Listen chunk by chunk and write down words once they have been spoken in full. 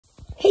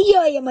Hey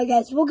yo, yeah, my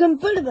guys, welcome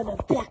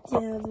back to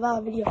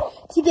another video.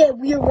 Today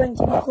we are going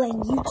to be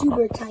playing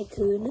YouTuber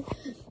Tycoon,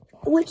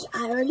 which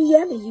I already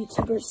am a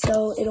YouTuber,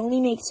 so it only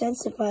makes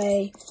sense if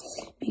I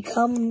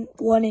become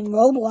one in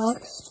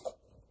Roblox.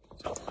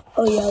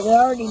 Oh yeah, they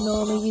already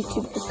know I'm a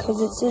YouTuber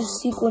because it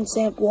says Sequence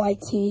Amp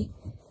YT.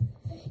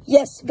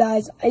 Yes,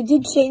 guys, I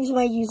did change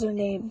my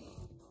username.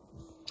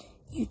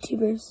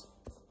 YouTubers.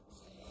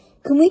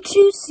 Can we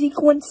choose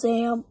Sequence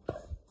Amp?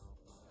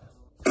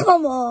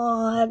 Come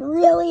on,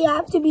 really? I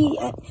have to be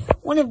at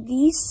one of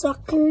these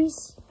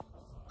suckers?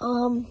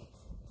 I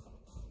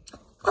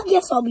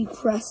guess I'll be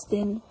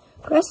Preston.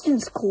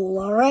 Preston's cool,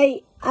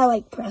 alright? I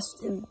like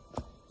Preston.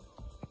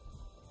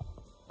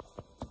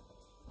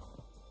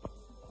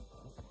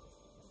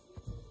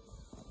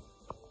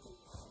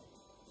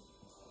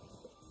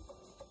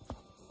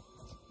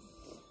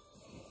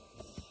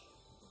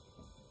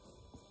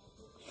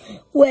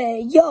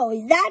 Wait, yo,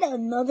 is that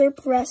another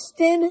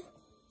Preston?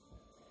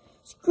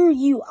 Screw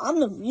you, I'm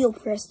the real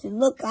Preston.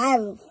 Look, I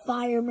have a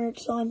fire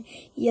merch on.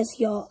 Yes,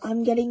 y'all,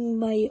 I'm getting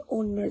my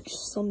own merch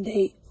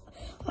someday.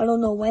 I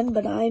don't know when,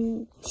 but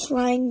I'm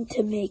trying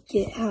to make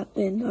it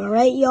happen.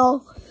 Alright,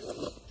 y'all?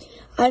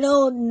 I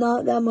know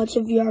not that much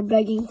of you are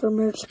begging for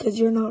merch because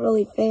you're not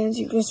really fans.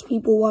 You're just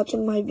people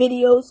watching my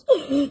videos.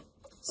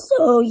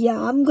 So,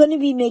 yeah, I'm going to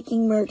be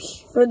making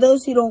merch. For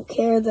those who don't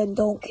care, then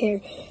don't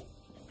care.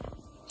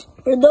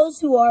 For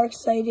those who are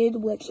excited,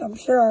 which I'm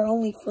sure are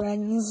only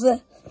friends...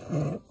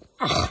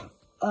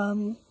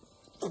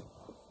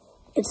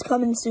 it's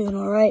coming soon,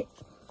 alright?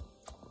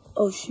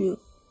 Oh, shoot.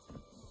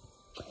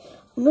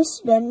 I'm gonna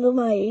spend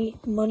my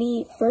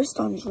money first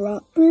on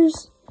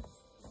droppers.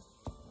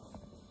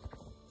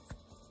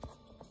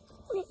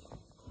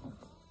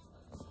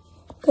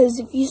 Because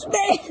if you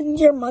spend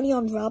your money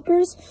on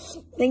droppers,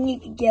 then you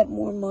can get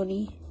more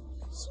money.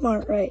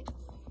 Smart, right?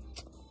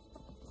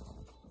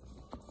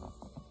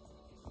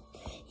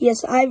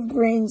 Yes, I have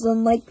brains,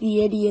 unlike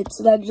the idiots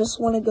that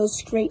just want to go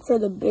straight for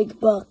the big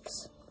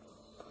bucks.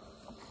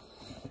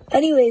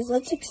 Anyways,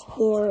 let's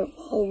explore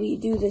while we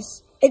do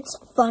this. It's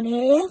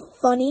funny.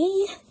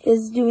 Funny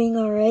is doing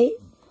alright.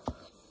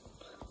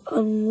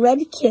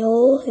 Red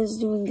Kill is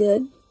doing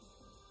good.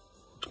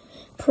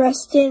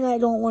 Preston, I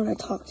don't want to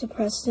talk to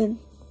Preston.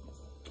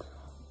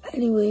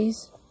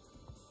 Anyways.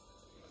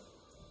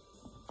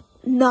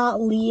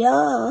 Not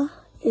Leah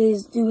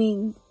is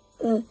doing...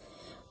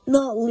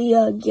 Not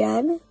Leah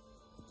again.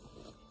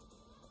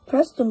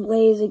 Preston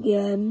Blaze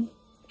again.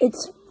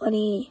 It's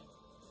funny.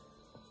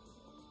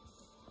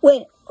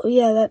 Wait, oh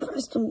yeah, that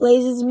Preston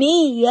Blaze is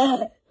me,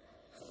 yeah.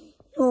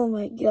 Oh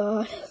my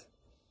god.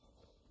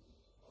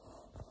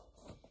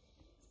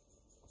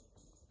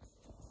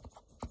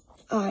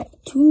 Alright,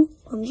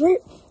 200.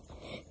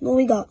 Now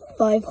we got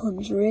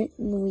 500.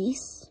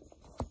 Nice.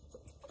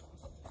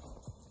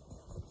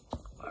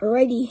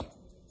 Alrighty.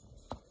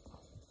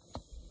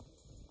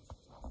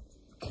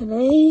 Can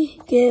I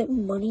get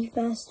money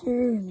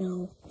faster?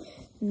 No.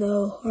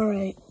 No,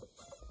 alright.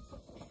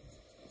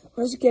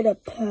 Let's get a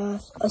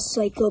path, a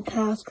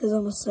psychopath, because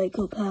I'm a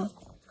psychopath.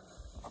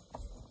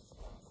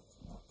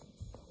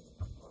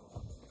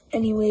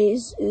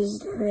 Anyways, is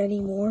there any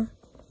more?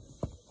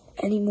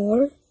 Any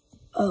more?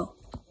 Oh,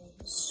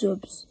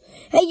 subs.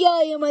 Hey,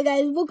 yo, my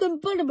guys, welcome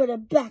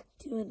back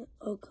to an...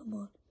 Oh, come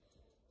on.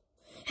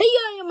 Hey,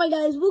 yo, my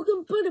guys,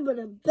 welcome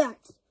back.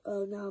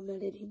 Oh, now I'm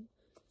editing.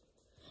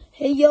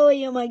 Hey,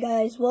 yo, my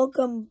guys,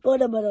 welcome,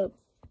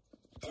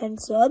 10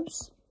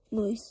 subs,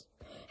 nice.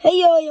 Hey,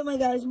 yo, my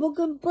guys,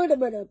 welcome,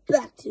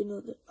 back to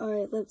another,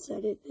 alright, let's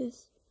edit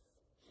this,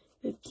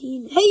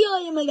 15, hey,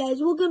 yo, my guys,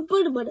 welcome,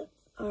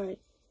 alright.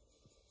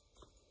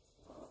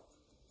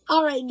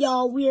 Alright,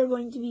 y'all, we are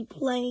going to be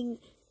playing,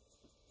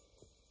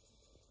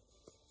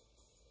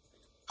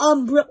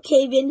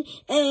 Brookhaven,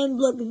 and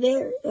look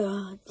there,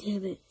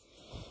 damn it,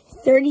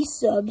 30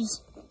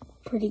 subs,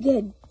 pretty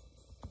good.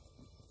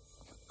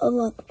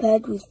 Unlock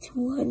pad with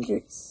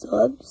 200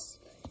 subs.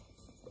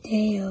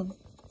 Damn.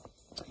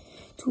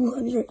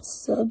 200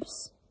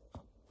 subs.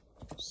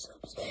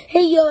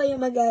 Hey, yo,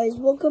 my guys.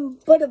 Welcome.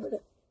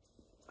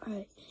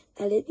 Alright.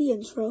 Edit the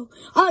intro.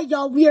 Alright,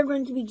 y'all. We are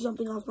going to be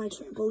jumping off my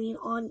trampoline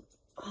on...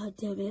 Oh,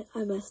 damn it.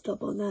 I messed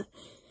up on that.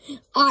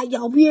 Alright,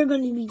 y'all. We are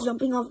going to be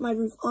jumping off my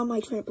roof on my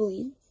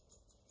trampoline.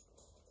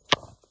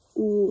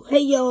 Ooh.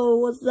 Hey, yo.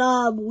 What's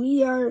up?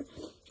 We are...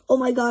 Oh,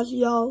 my gosh,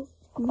 y'all.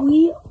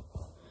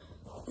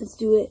 Let's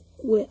do it.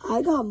 Wait,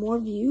 I got more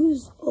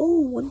views.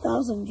 Oh,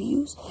 1,000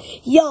 views.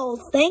 Yo,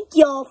 thank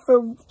y'all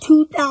for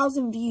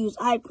 2,000 views.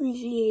 I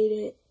appreciate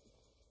it.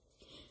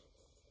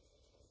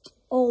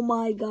 Oh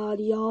my god,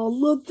 y'all.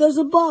 Look, there's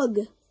a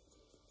bug.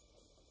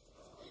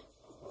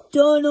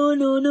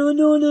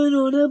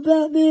 No,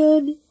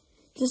 Batman.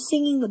 Just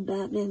singing the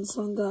Batman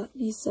song got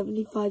me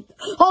 75.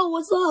 Oh,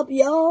 what's up,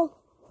 y'all?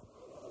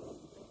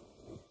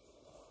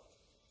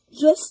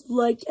 Just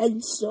like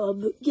and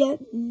sub. Get...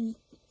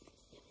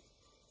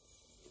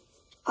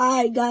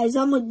 Alright, guys,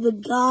 I'm the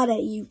god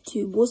at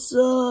YouTube. What's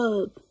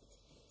up?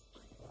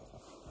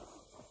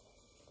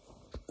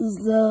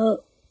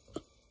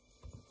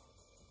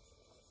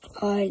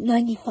 Alright,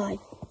 95.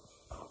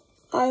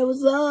 Alright,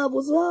 what's up?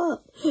 What's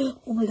up?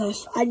 Oh my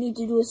gosh, I need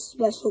to do a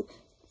special.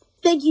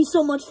 Thank you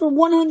so much for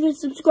 100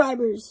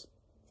 subscribers.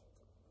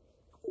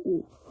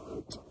 Ooh.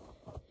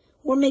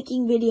 We're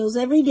making videos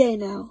every day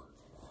now.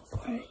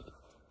 Alright.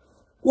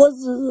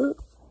 What's up?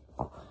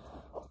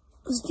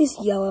 Let's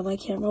just yell at my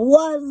camera.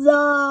 What's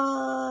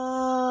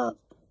up?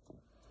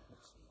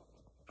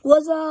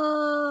 What's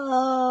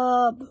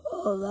up?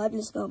 Oh, that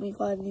just got me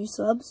 5 new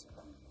subs.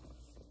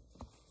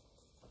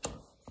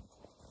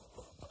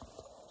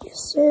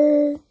 Yes,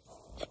 sir.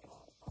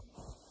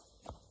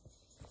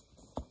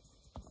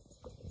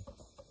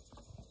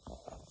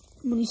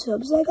 How many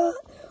subs I got?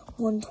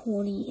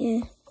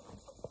 120.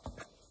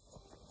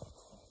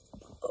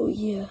 Oh,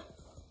 yeah.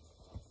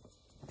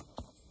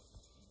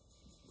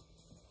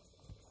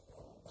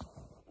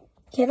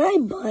 Can I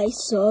buy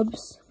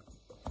subs?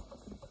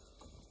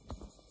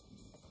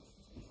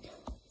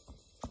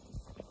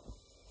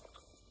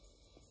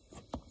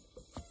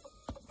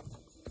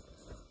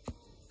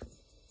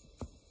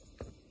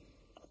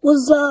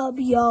 What's up,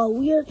 y'all?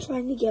 We are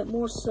trying to get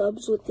more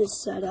subs with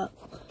this setup.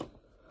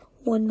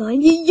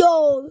 190.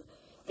 Yo,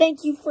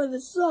 thank you for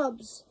the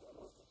subs.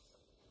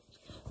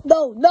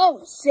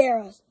 No,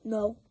 Sarah.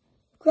 No.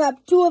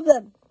 Grab 2 of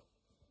them.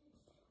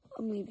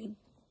 I'm leaving.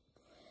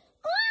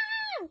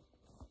 Ah!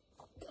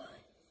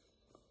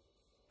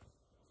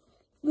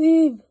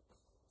 Leave.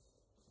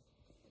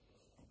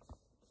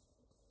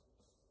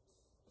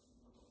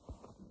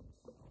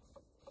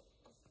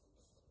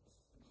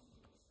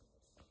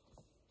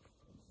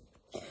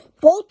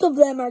 Both of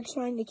them are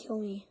trying to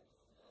kill me.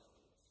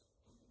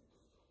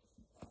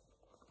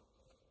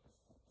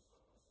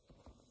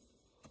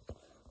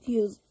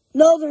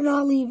 No, they're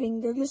not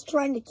leaving. They're just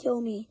trying to kill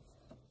me.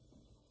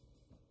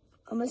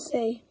 I'm gonna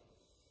say,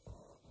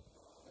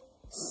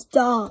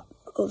 stop.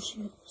 Oh,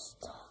 shoot.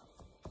 Stop.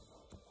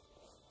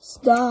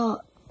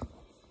 Stop.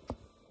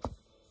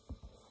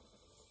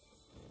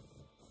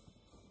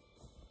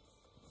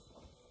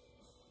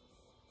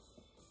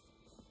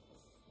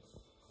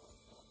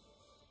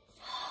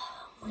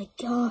 Oh my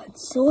God,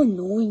 so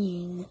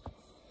annoying.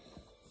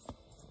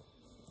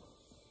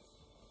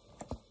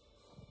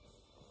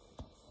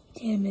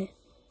 Damn it.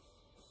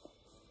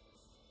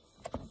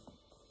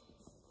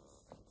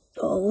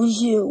 Oh,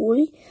 shoot.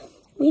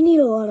 We need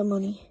a lot of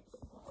money.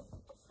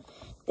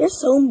 They're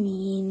so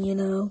mean, you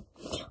know.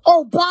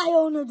 Oh, buy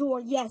owner door.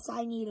 Yes,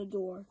 I need a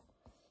door.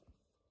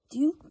 Do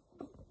you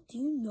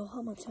know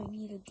how much I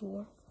need a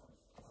door?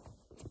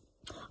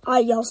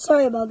 Alright, y'all.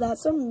 Sorry about that.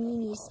 Some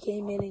meanies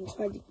came in and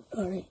tried to...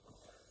 Alright.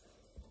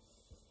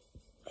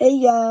 Hey,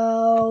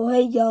 yo.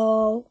 Hey,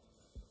 yo.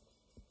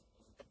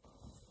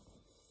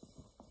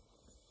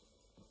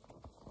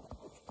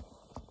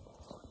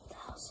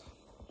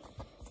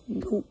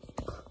 Nope.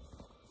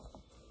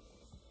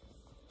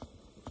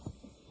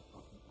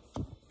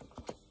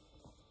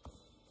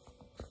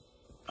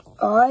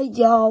 Alright,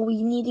 y'all.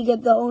 We need to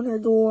get the owner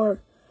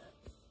door.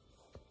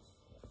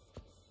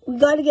 We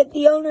gotta get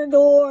the owner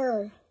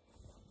door.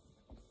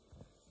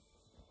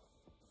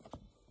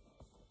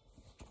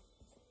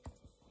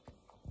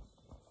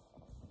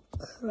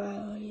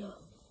 Cryo.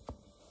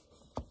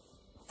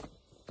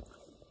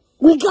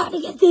 We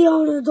gotta get the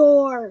owner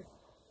door.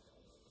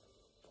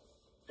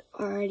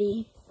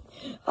 Alrighty.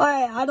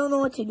 Alright, I don't know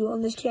what to do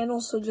on this channel,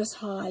 so just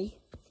hi.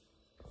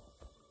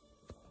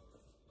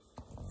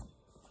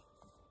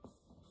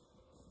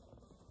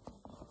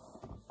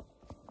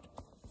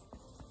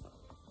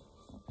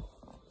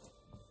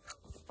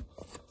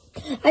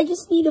 I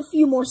just need a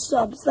few more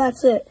subs,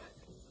 that's it.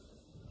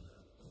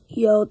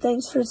 Yo,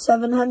 thanks for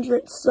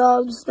 700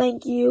 subs,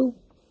 thank you.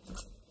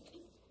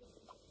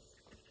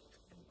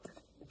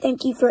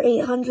 Thank you for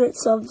 800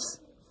 subs.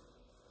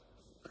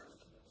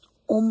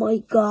 Oh my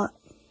God.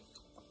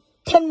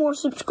 10 more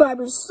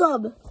subscribers,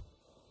 sub.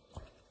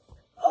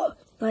 Oh,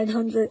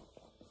 900.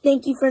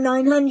 Thank you for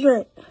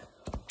 900.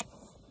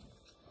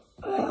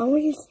 Alright, I'm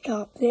going to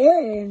stop there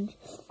and...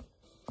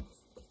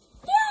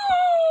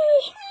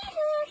 Yay!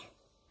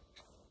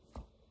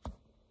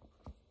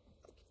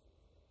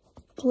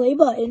 Play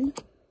button.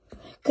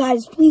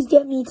 Guys, please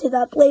get me to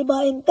that play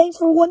button. Thanks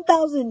for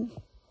 1,000.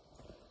 I'm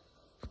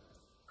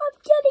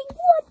getting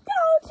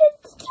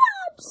 1,000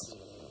 subs.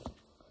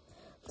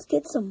 Let's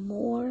get some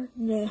more.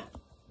 Nah.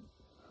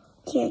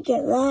 Can't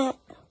get that.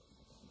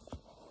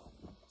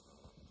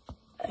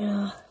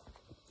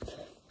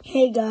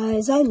 Hey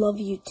guys, I love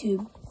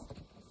YouTube.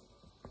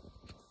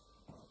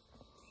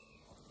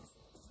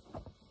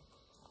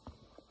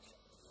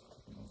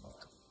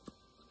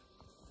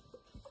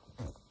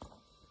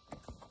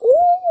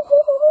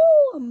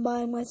 Ooh, I'm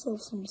buying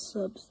myself some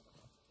subs.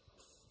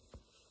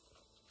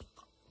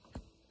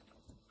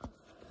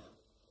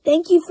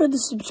 Thank you for the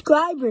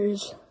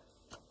subscribers.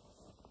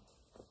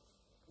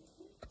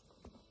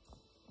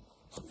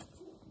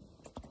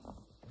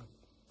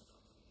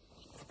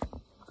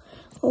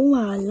 Oh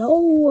my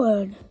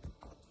Lord.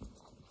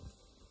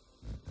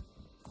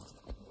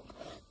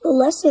 The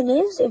lesson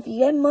is, if you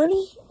get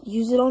money,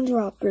 use it on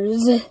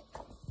droppers.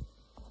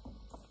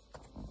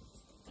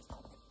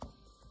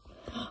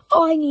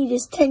 All I need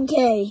is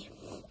 10K.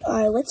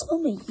 Alright, let's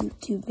film a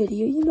YouTube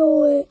video. You know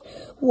what?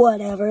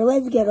 Whatever.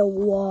 Let's get a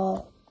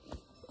wall.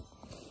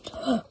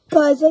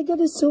 Guys, I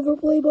got a silver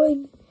play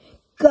button.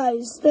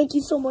 Guys, thank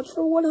you so much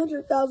for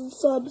 100,000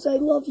 subs. I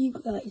love you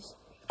guys.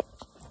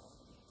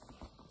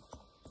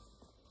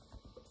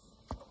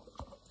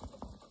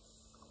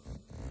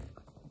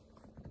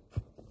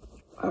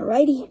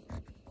 Alrighty.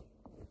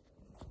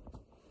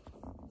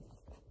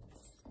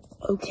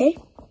 Okay.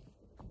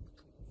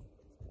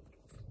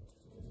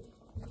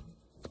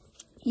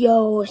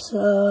 Yo, what's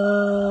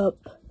up?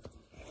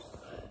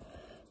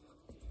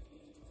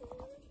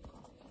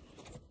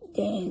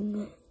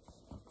 Dang.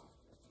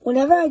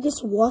 Whenever I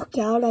just walk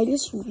out, I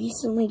just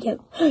recently get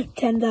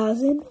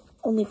 10,000.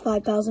 Only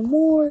 5,000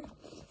 more.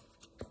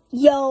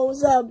 Yo,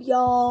 what's up,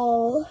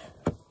 y'all?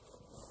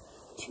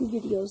 2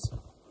 videos.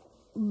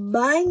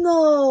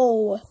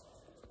 Bingo!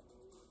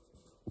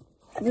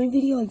 Every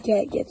video I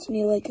get gets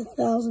me like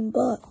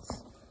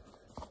 $1,000.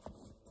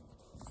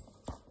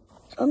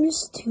 I'm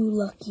just too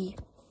lucky.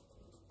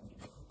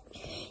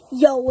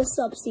 Yo, what's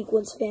up,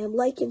 Sequence fam?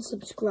 Like and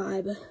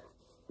subscribe.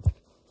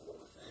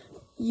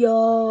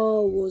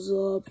 Yo, what's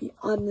up?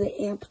 I'm the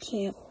amp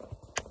champ.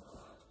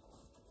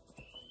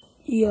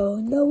 Yo,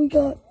 now we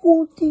got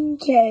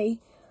 14K.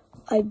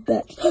 I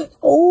bet.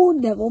 Oh,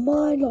 never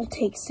mind. I'll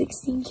take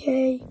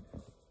 16K.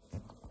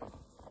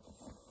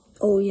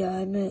 Oh, yeah,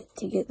 I meant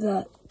to get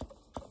that.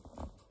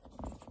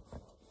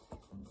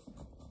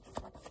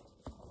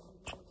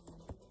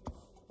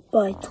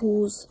 Buy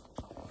tools.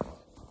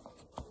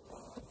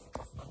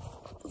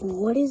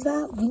 What is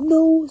that?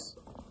 Windows?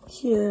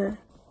 Sure.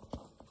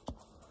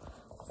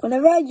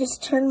 Whenever I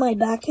just turn my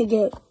back, I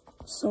get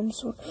some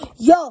sort.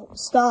 Yo,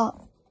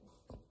 stop.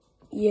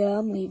 Yeah,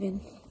 I'm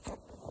leaving.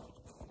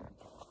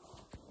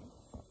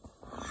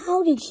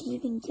 How did she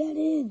even get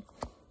in?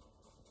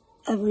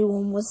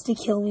 Everyone wants to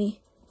kill me.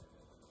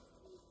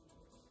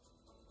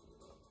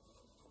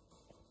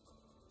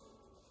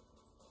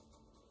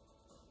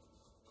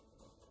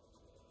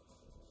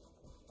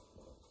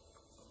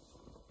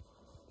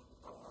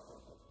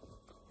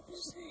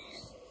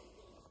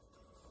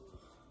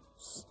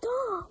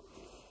 Stop.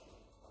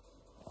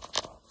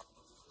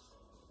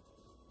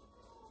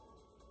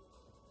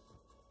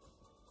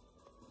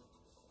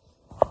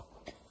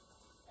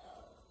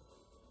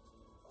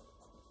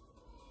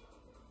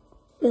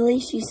 Really?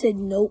 She said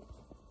nope.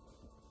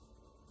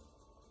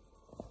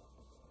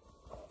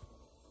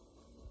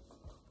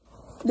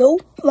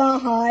 Nope,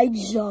 I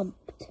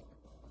jumped.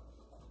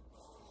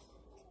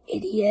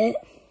 Idiot.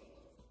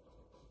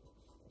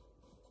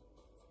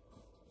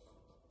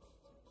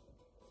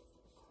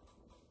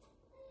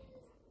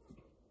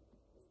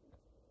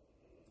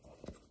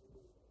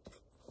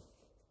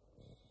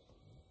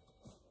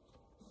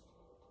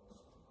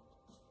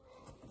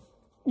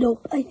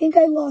 Nope, I think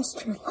I lost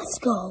her. Let's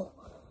go.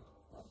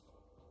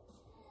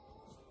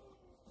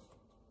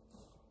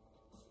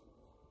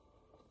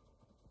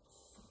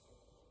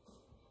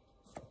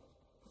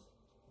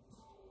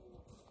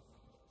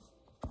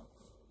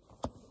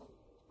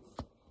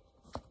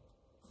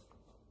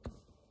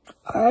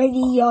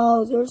 Alrighty,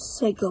 y'all, there's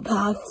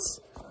psychopaths.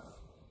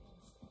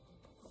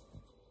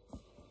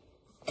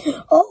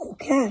 Oh,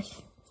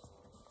 cash.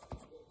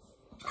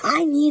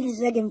 I need a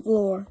second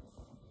floor.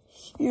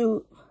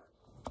 Shoot.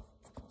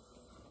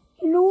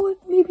 You know what?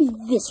 Maybe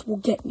this will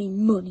get me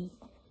money.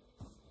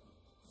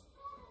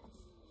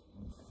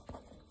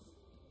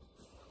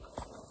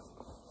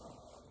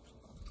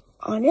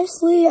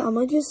 Honestly, I'm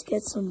gonna just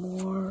get some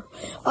more.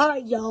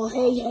 Alright, y'all.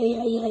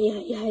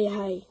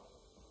 Hey.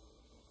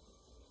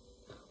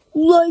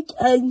 Like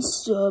and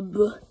sub.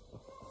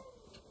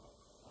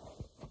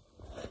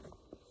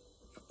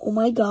 Oh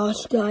my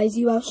gosh, guys,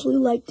 you actually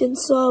liked and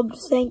subbed.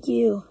 Thank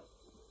you.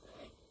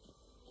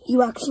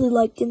 You actually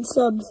liked and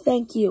subbed.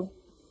 Thank you.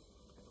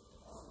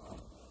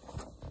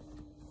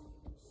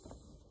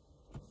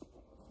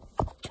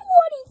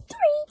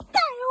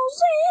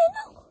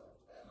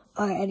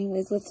 Alright,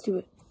 anyways, let's do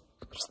it.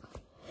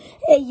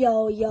 Hey,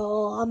 yo,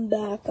 I'm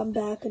back,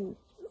 and,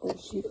 oh,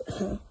 shoot.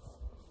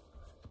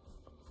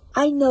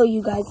 I know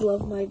you guys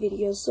love my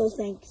videos, so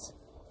thanks.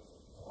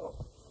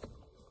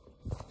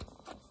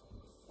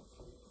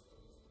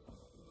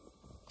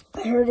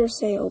 I heard her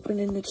say open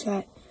in the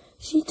chat.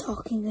 She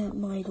talking at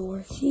my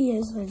door. She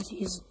is, and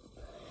she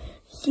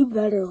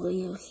better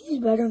leave. She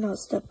better not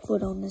step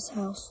foot on this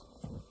house.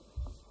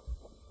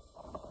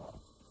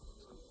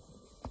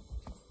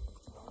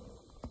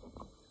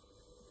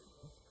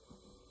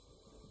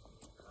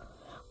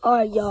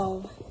 Alright,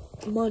 y'all.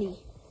 Money.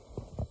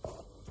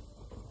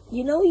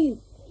 You know you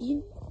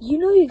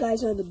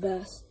guys are the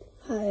best.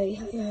 Hi.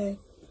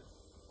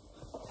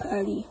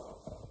 Alrighty.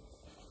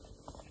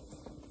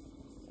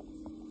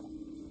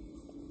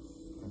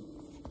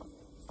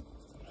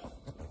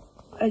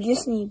 I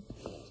just need.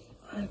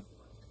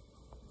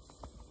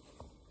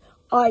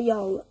 Alright,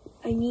 y'all.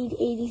 I need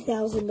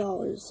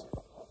 $80,000.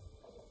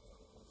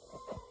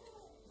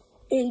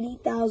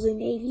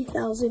 80,000.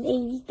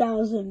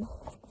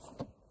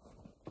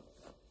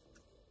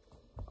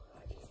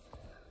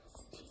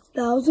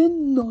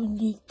 1,000,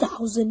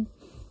 90,000.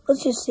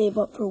 Let's just save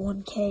up for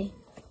 1K,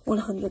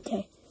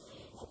 100K.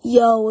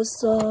 Yo,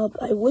 what's up?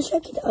 I wish I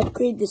could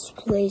upgrade this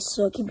place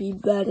so it could be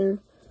better.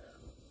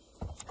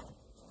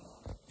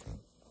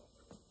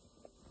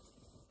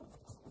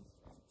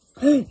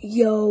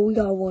 Yo, we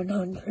got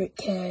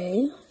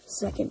 100K.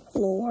 Second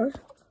floor.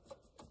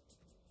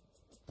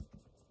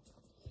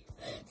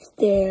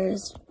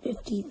 Stairs,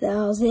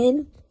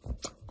 50,000.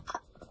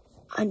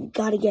 I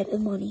gotta get the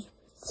money.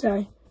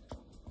 Sorry.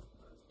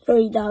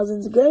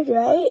 30,000's good,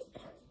 right?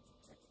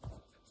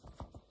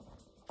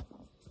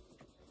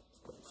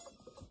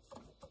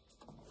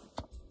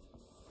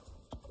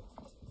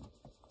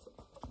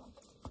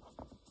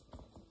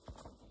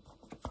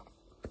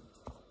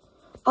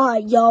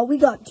 Alright, y'all, we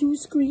got 2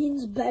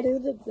 screens. Better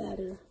the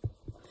better.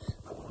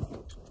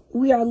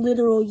 We are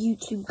literal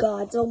YouTube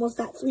gods. Almost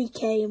at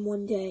 3K in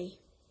one day.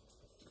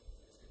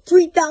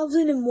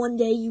 3,000 in one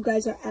day. You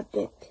guys are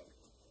epic.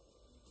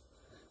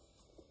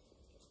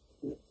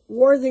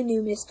 We're the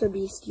new Mr.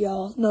 Beast,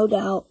 y'all. No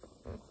doubt.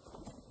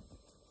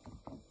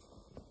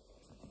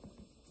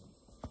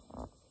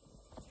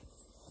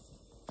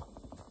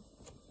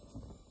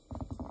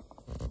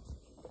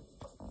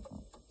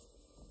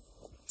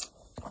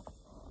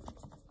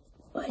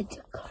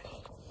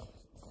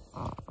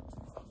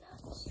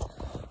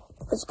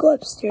 Let's go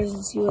upstairs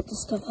and see what the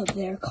stuff up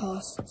there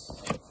costs.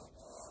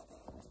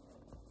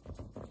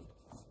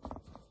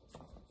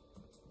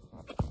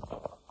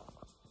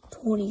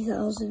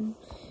 $20,000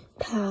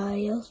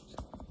 tiles.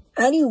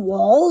 Any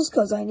walls?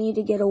 Because I need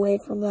to get away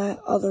from that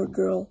other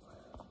girl.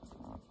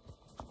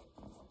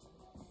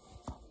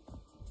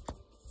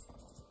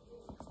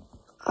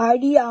 I'm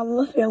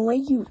gonna film a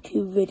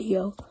YouTube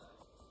video.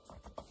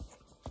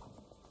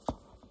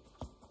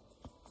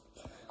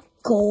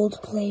 Gold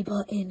play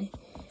button.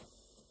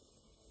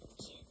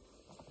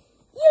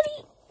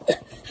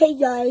 Hey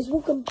guys,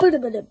 welcome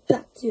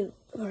back to,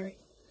 alright,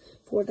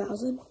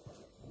 4,000.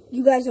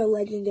 You guys are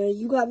legendary.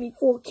 You got me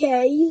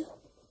 4K.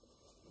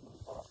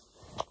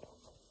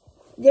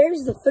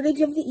 There's the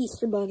footage of the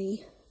Easter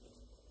Bunny.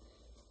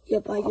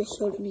 Yep, I just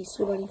showed an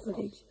Easter Bunny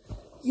footage.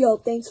 Yo,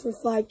 thanks for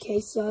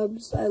 5K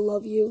subs. I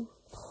love you.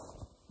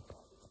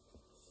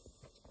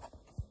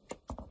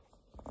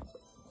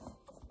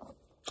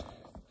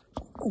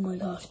 Oh my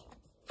gosh.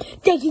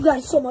 Thank you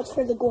guys so much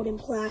for the golden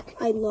plaque.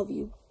 I love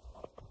you.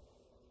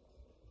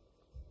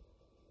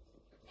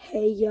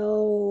 Hey,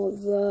 yo,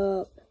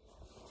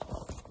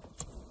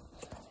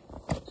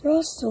 they're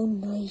all so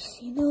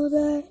nice, you know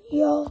that,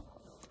 y'all?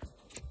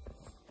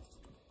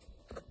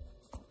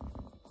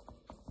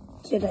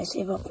 Should I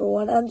save up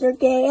for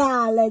 100K?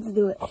 Ah, let's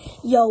do it.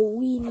 Yo,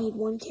 we need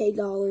 1K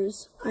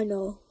dollars. I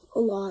know, a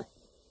lot.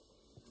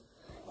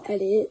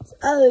 Edit.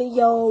 Oh,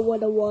 yo,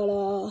 what.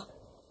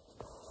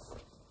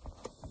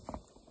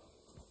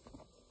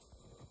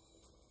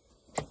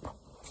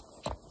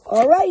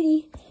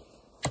 Alrighty.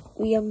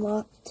 We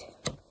unlocked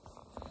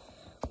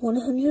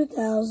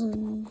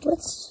 100,000.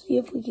 Let's see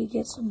if we could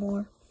get some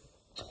more.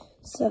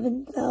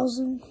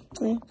 7,000.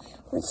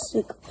 Let's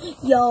stick.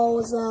 Yo,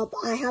 what's up?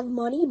 I have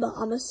money, but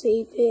I'm gonna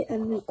save it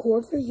and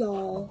record for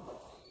y'all.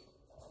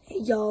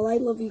 Hey, y'all, I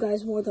love you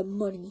guys more than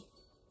money.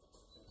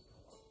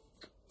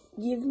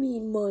 Give me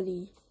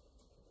money.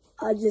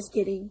 I'm just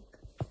kidding.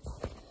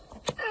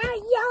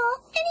 Y'all,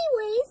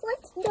 anyways,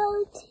 let's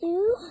go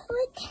to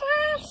the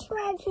cash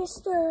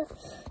register.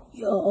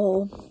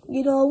 Yo,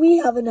 you know, we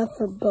have enough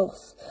for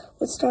both.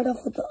 Let's start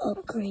off with the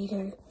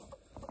upgrader.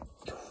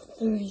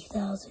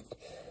 30,000. We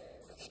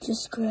could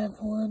just grab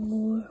one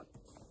more.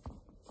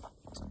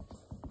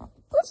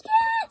 Let's get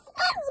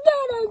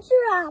a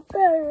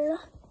dropper.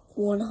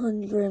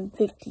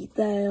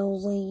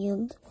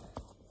 150,000.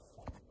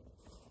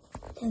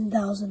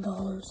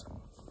 $10,000.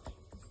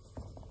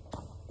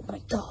 Oh my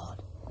god.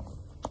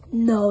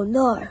 No,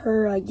 not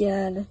her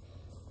again.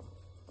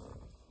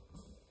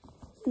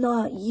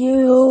 Not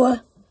you.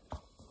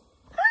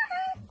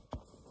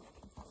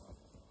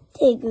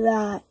 Take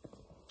that.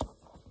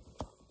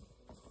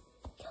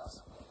 Kill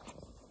someone.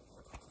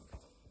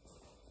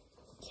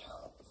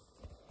 Kill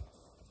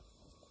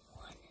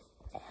one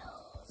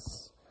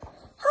else.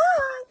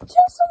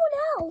 Kill someone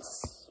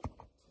else.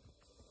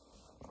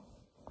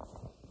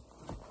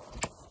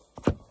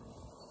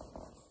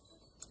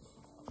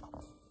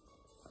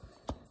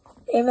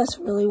 They must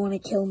really want to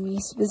kill me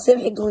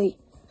specifically.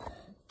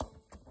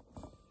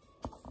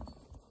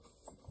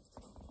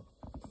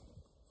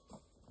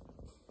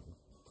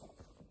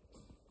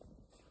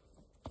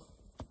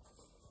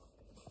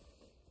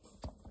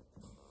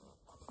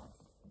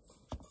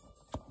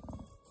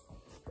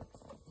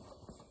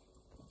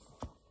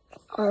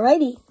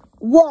 Alrighty.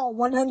 Whoa,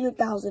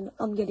 100,000.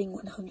 I'm getting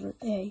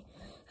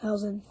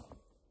 100,000.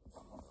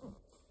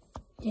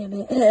 Damn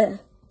it.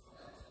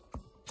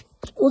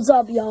 What's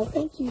up, y'all?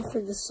 Thank you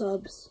for the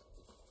subs.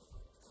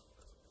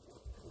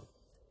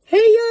 Hey,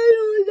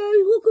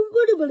 guys, welcome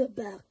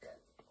back.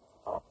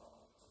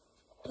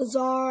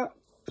 Pazar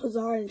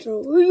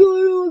intro. Hey,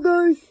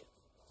 guys.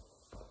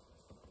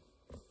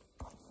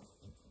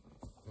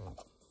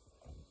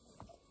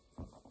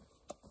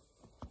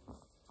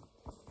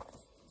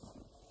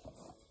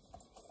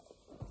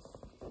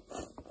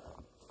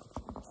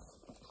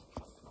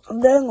 I'm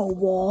getting a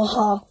wall,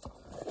 huh?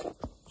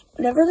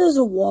 Whenever there's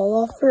a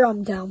wall offer,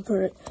 I'm down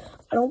for it.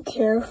 I don't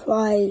care if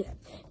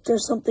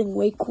there's something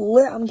way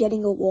cooler, I'm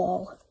getting a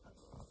wall.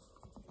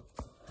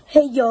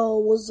 Hey, yo,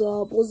 what's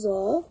up, what's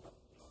up?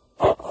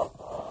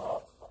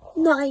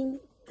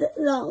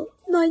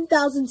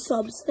 9,000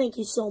 subs, thank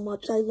you so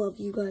much, I love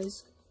you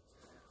guys.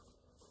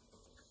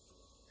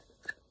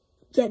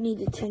 Get me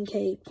to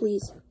 10K,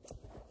 please.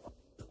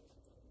 Oh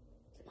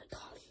my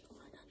gosh,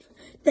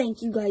 900.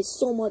 Thank you guys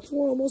so much,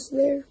 we're almost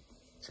there.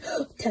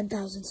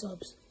 10,000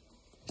 subs.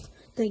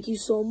 Thank you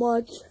so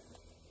much.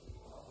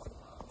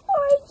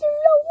 Alright, you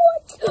know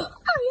what?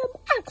 I am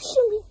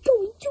actually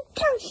going to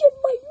cash in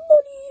my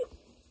money.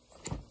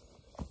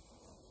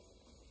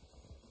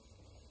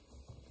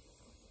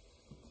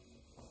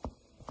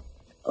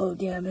 Oh,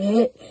 damn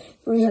it.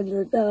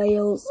 300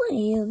 dials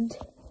and...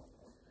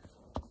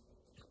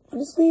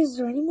 Honestly, is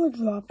there any more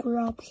dropper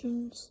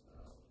options?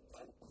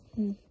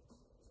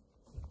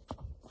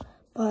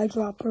 Buy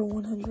dropper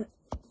 100.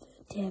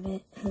 Damn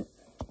it.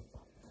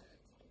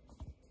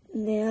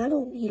 Nah, I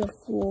don't need a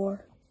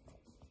floor.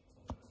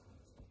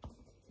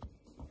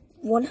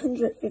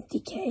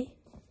 150K.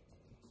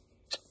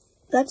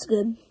 That's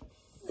good.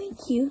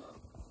 Thank you.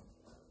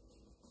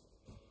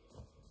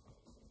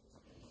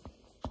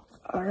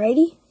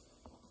 Alrighty.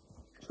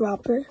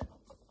 Dropper.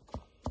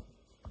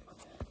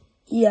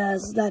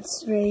 Yes,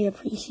 that's very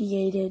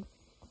appreciated.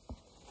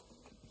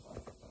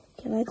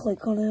 Can I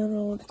click on it and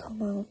it'll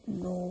come out?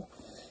 No.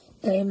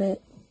 Damn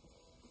it.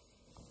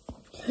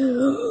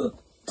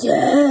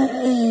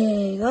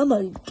 Dang, oh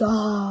my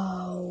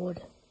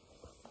god.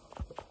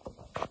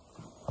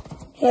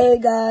 Hey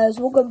guys,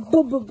 welcome.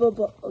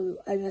 Oh,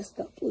 I messed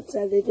up. Let's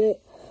edit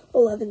it.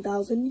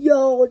 11,000.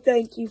 Yo,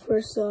 thank you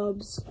for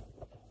subs.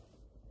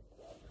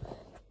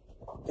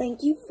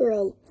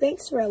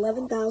 Thanks for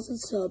 11,000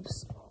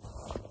 subs.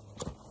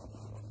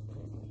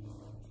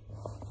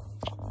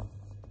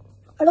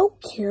 I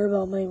don't care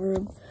about my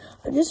room.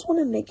 I just want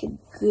to make a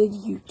good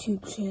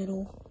YouTube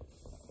channel.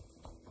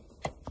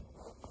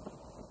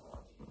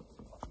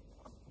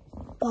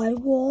 Buy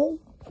wall.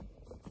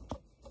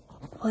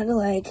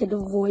 Finally, I could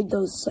avoid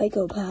those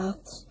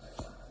psychopaths.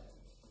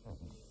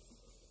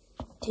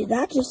 Did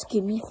that just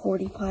give me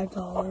 $45?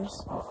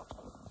 Oh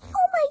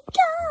my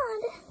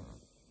god!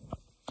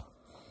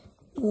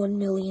 $1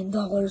 million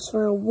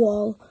for a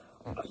wall.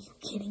 Are you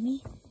kidding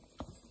me?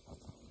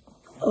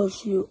 Oh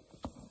shoot.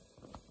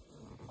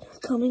 They're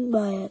coming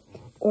by it.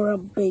 Or a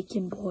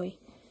bacon boy.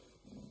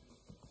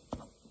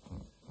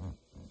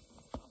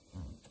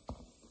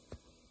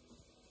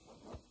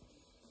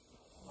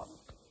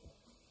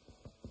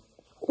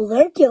 Well,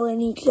 they're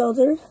killing each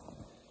other.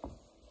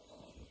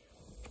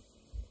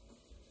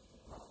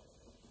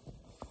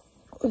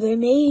 Or they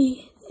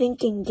may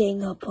think and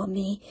gang up on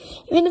me.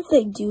 Even if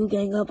they do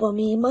gang up on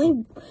me,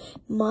 my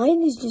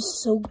mind is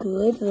just so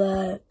good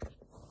that...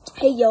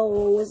 Hey, yo,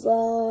 what's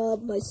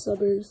up, my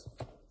subbers?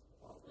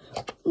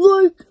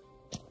 Like,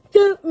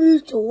 get me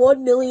to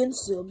 1 million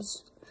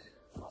subs.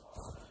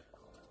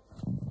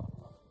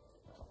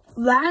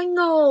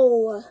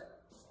 Bango!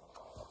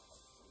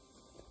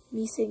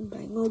 Me saying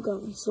bango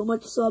got me so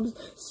much subs.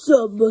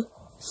 Sub.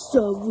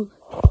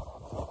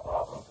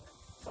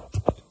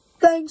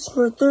 Thanks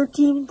for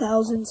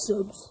 13,000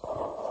 subs.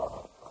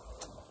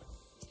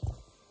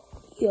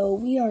 Yo,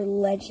 we are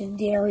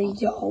legendary,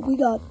 y'all. We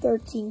got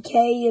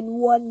 13K in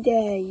one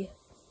day.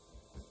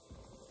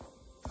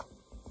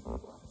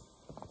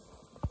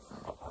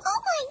 Oh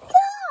my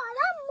god,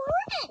 I'm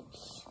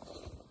rich!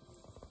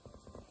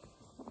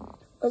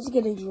 Let's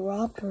get a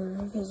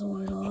dropper, because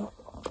why not?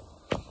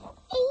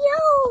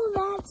 Yo,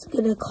 that's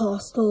gonna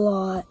cost a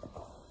lot.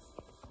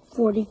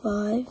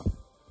 45.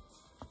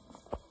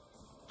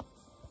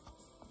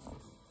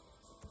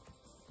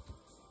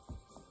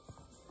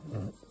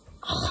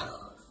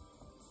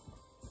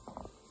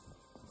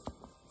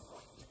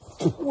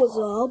 What's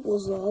up?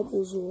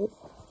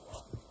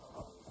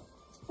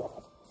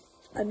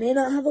 I may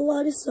not have a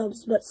lot of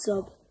subs, but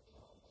sub.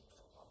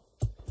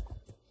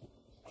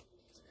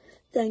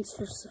 Thanks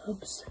for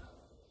subs.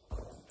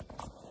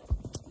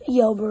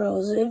 Yo,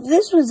 bros, if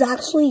this was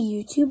actually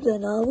YouTube,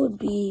 then I would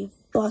be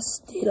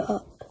busted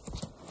up.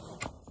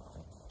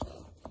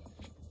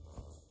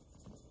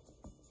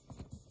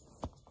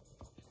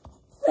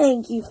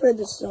 Thank you for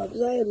the subs.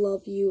 I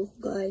love you,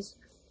 guys.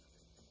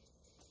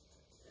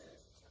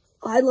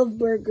 I love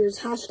burgers.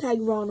 Hashtag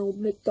Ronald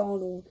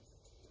McDonald.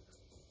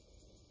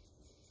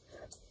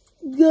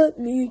 Get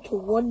me to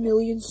 1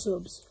 million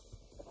subs.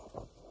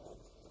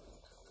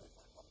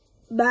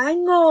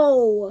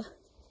 Bango!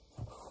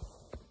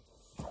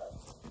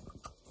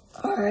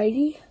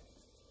 Alrighty.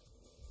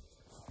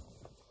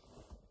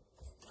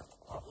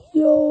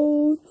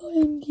 Yo,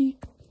 90.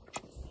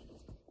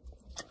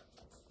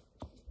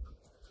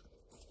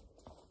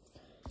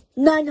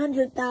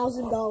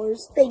 $900,000.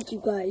 Thank you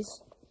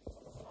guys.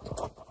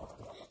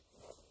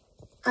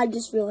 I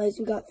just realized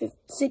we got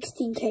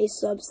 16K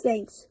subs.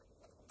 Thanks.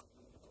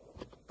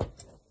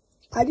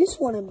 I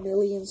just want 1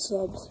 million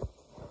subs.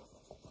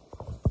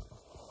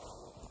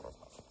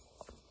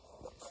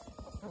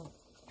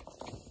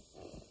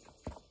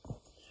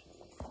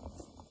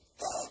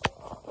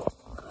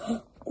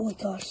 Oh my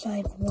gosh, I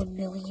have $1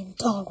 million.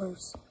 Oh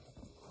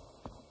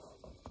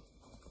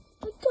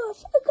my gosh, I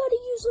gotta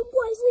use it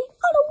wisely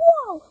on a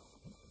wall.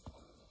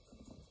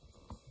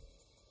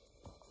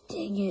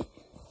 Dang it.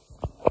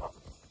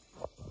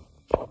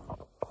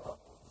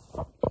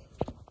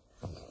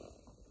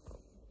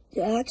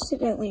 Did I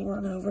accidentally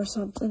run over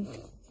something?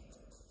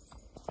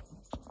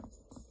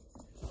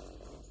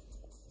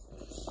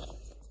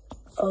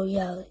 Oh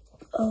yeah.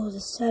 Oh, the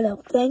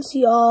setup. Thanks,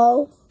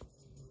 y'all.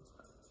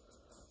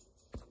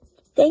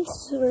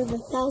 Thanks for the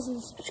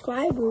 1,000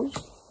 subscribers.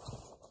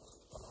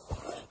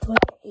 Do I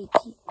get 18?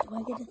 Do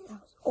I get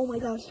 1,000? Oh my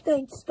gosh,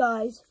 thanks,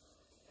 guys.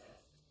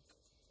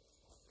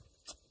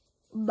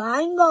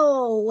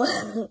 Bingo!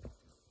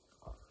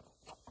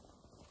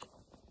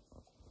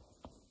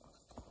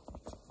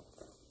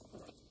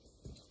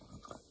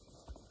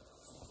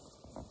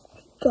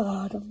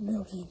 God, $1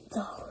 million.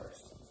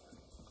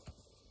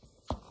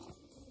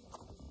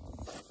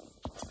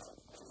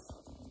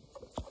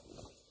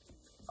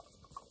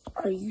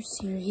 Are you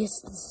serious?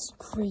 This is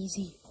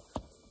crazy.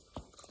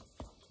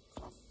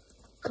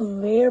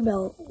 Conveyor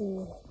belt.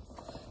 Oh,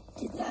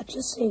 did that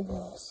just say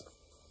walls?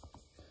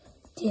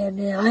 Damn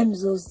it, I'm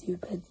so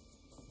stupid.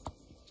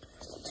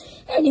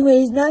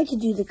 Anyways, now I can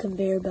do the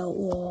conveyor belt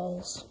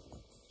walls.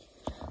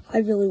 I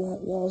really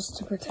want walls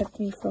to protect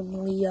me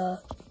from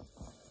Leah.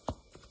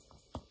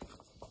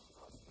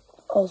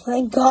 Oh,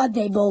 thank God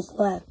they both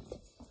left.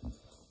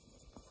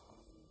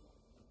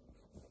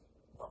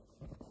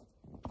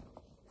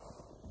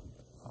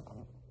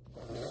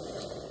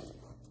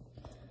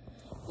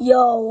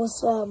 Yo,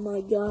 what's up,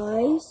 my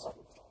guys?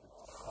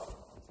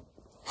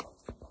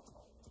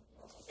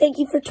 Thank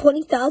you for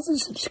 20,000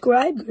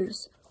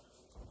 subscribers.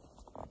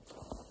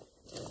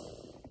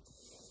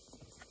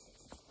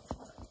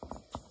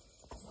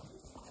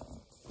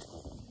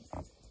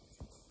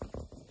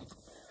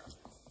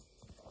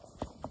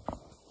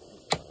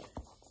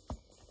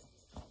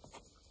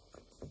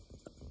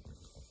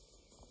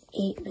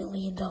 $8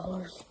 million. $8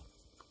 million.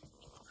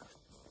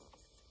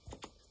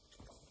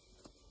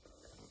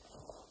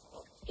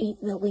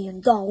 $8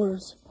 million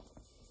dollars.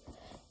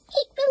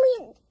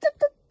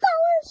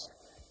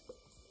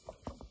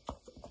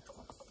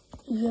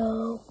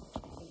 Yo.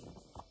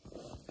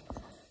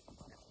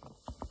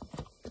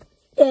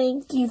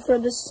 Thank you for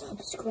the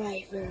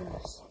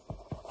subscribers.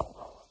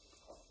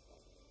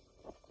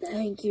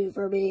 Thank you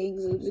for being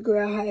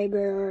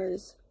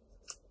subscribers.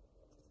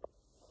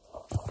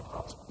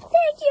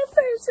 Thank you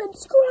for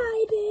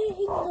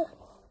subscribing.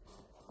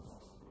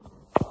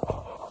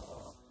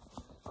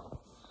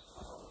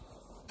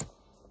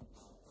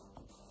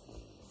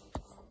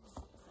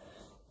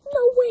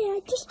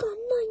 I just got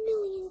 $9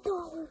 million.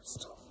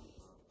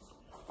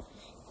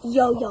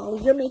 Yo,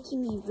 y'all, you're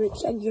making me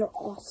rich and you're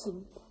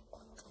awesome.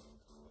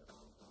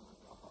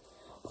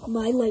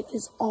 My life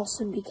is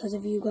awesome because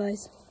of you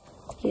guys.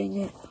 Dang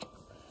it.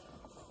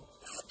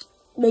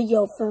 But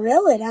yo, for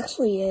real, it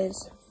actually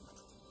is.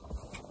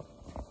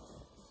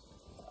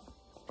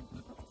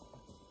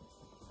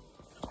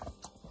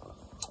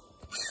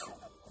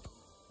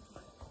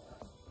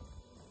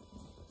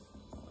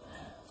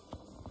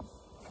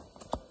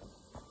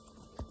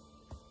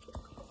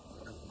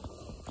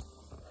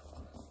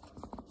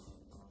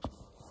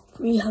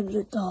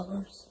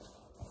 $300.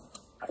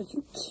 Are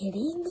you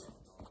kidding?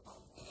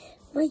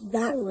 Am I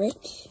that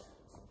rich?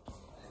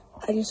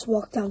 I just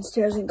walked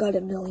downstairs and got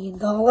 $1 million.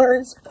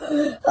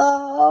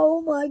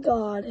 Oh my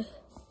God.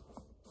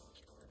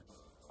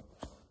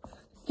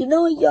 You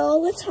know what,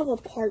 y'all? Let's have a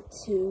part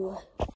 2.